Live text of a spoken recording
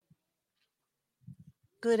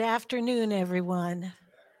Good afternoon, everyone.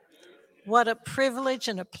 What a privilege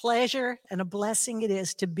and a pleasure and a blessing it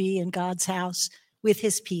is to be in God's house with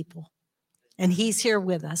his people. And he's here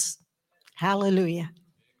with us. Hallelujah.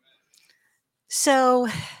 So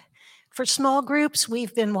for small groups,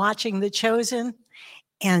 we've been watching The Chosen.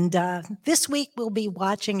 And this week we'll be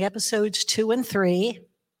watching episodes 2 and 3.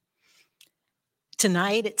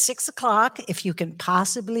 Tonight at 6 o'clock, if you can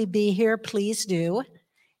possibly be here, please do.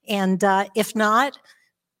 And if not,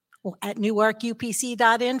 at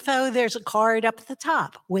newarkupc.info, there's a card up at the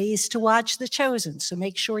top, ways to watch The Chosen, so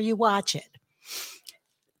make sure you watch it.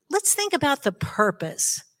 Let's think about the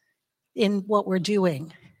purpose in what we're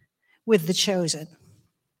doing with The Chosen.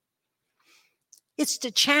 It's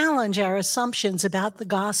to challenge our assumptions about the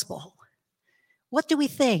gospel. What do we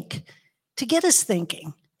think? To get us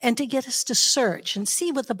thinking and to get us to search and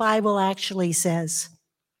see what the Bible actually says.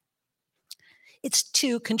 It's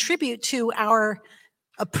to contribute to our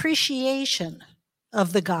appreciation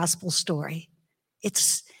of the gospel story.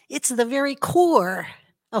 It's the very core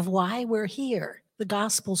of why we're here, the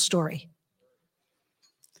gospel story.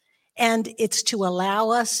 And it's to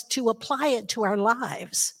allow us to apply it to our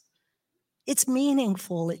lives. It's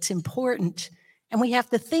meaningful, it's important, and we have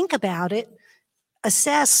to think about it,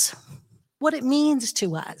 assess what it means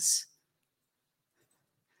to us.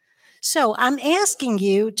 So I'm asking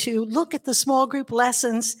you to look at the small group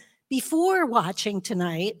lessons before watching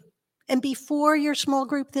tonight and before your small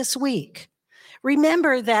group this week.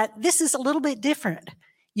 Remember that this is a little bit different.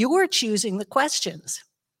 You're choosing the questions.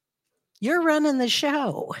 You're running the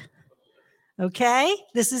show, okay?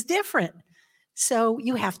 This is different. So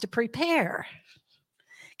you have to prepare.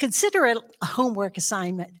 Consider it a homework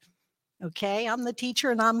assignment, okay? I'm the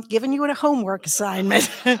teacher and I'm giving you a homework assignment.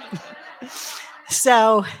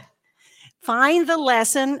 So find the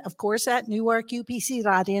lesson, of course, at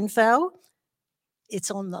newarkupc.info. It's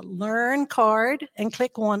on the Learn card and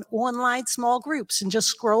click on Online Small Groups and just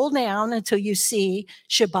scroll down until you see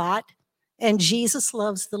Shabbat and Jesus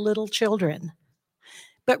Loves the Little Children.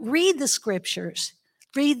 But read the scriptures,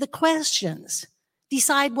 read the questions,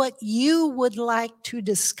 decide what you would like to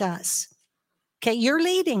discuss. Okay, you're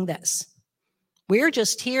leading this. We're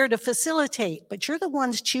just here to facilitate, but you're the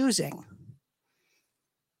ones choosing.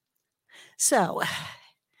 So,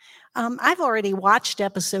 I've already watched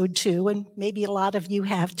episode 2, and maybe a lot of you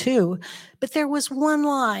have too, but there was one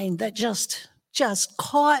line that just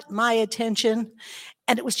caught my attention,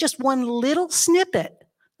 and it was just one little snippet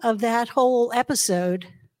of that whole episode,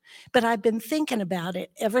 but I've been thinking about it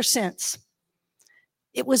ever since.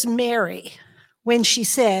 It was Mary when she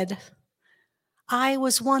said, "I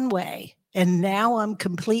was one way, and now I'm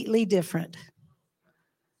completely different."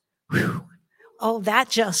 Whew. Oh, that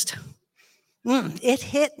just... it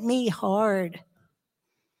hit me hard.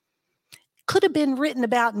 Could have been written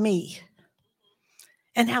about me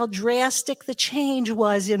and how drastic the change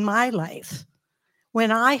was in my life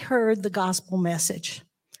when I heard the gospel message.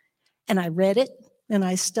 And I read it and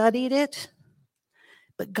I studied it,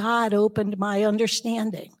 but God opened my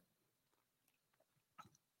understanding.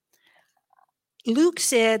 Luke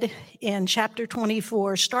said in chapter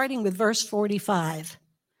 24, starting with verse 45,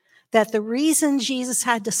 that the reason Jesus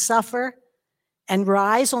had to suffer and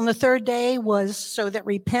rise on the third day was so that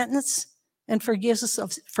repentance and forgiveness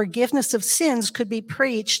of sins could be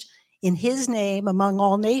preached in his name among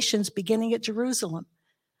all nations, beginning at Jerusalem.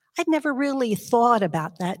 I'd never really thought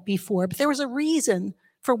about that before, but there was a reason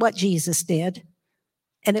for what Jesus did,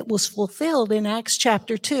 and it was fulfilled in Acts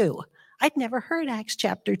chapter 2. I'd never heard Acts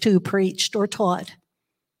chapter 2 preached or taught.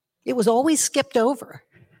 It was always skipped over.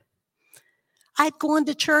 I'd gone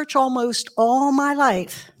to church almost all my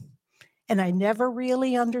life, and I never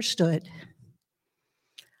really understood.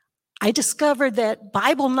 I discovered that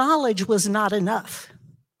Bible knowledge was not enough.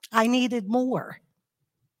 I needed more.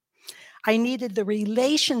 I needed the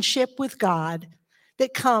relationship with God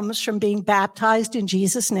that comes from being baptized in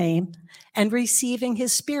Jesus' name and receiving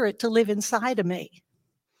his Spirit to live inside of me.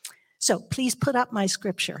 So please put up my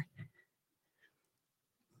scripture.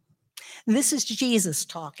 And this is Jesus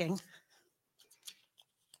talking.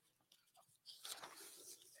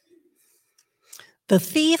 The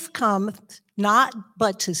thief cometh not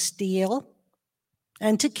but to steal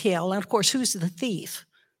and to kill. And of course, who's the thief?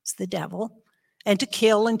 It's the devil. And to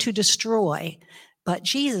kill and to destroy. But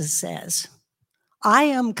Jesus says, I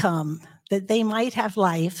am come that they might have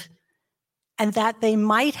life and that they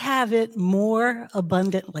might have it more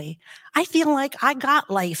abundantly. I feel like I got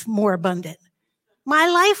life more abundant. My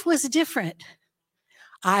life was different.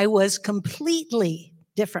 I was completely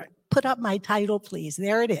different. Put up my title, please.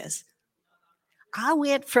 There it is. I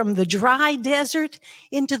went from the dry desert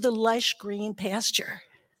into the lush green pasture.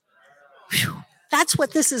 Whew. That's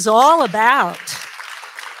what this is all about.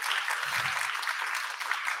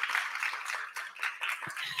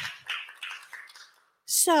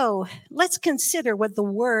 So let's consider what the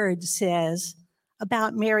word says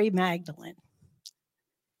about Mary Magdalene.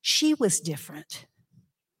 She was different.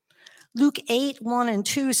 Luke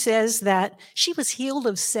 8:1-2 says that she was healed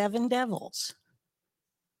of 7 devils.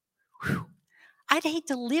 Whew. I'd hate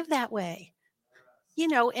to live that way.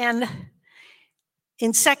 And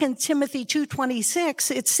in 2 Timothy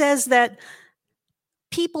 2:26, it says that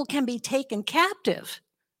people can be taken captive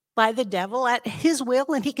by the devil at his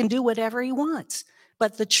will, and he can do whatever he wants.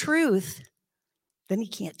 But the truth, then he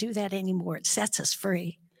can't do that anymore. It sets us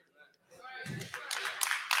free.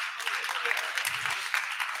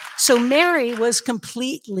 So Mary was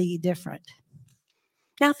completely different.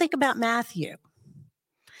 Now think about Matthew.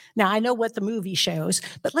 Now I know what the movie shows,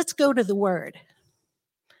 but let's go to the word.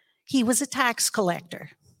 He was a tax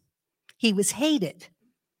collector. He was hated.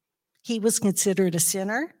 He was considered a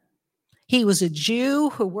sinner. He was a Jew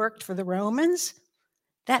who worked for the Romans.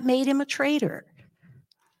 That made him a traitor.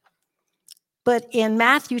 But in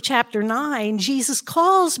Matthew chapter 9, Jesus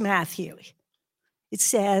calls Matthew. It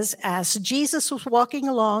says, as Jesus was walking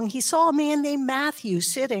along, he saw a man named Matthew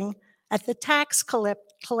sitting at the tax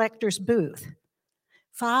collector's booth.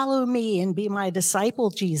 "Follow me and be my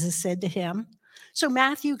disciple," Jesus said to him. So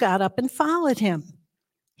Matthew got up and followed him.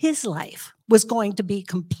 His life was going to be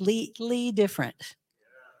completely different.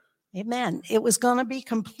 Amen. It was going to be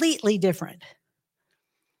completely different.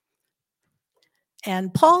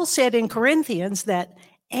 And Paul said in Corinthians that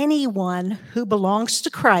anyone who belongs to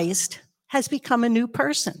Christ has become a new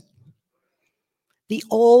person. The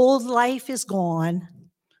old life is gone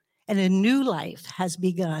and a new life has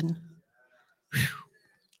begun. Whew.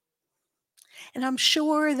 And I'm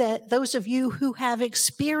sure that those of you who have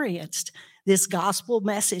experienced this gospel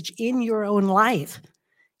message in your own life,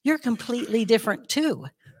 you're completely different too.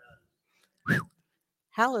 Whew.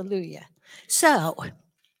 Hallelujah. So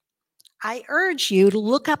I urge you to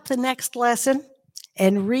look up the next lesson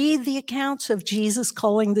and read the accounts of Jesus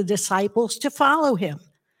calling the disciples to follow him.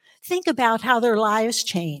 Think about how their lives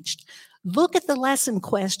changed. Look at the lesson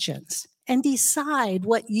questions and decide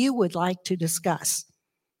what you would like to discuss.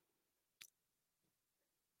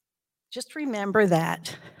 Just remember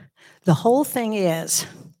that the whole thing is,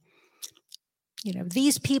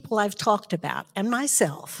 these people I've talked about and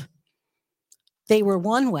myself, they were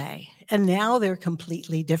one way and now they're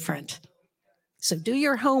completely different. So do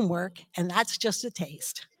your homework, and that's just a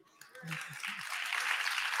taste.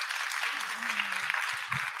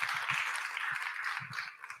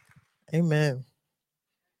 Amen.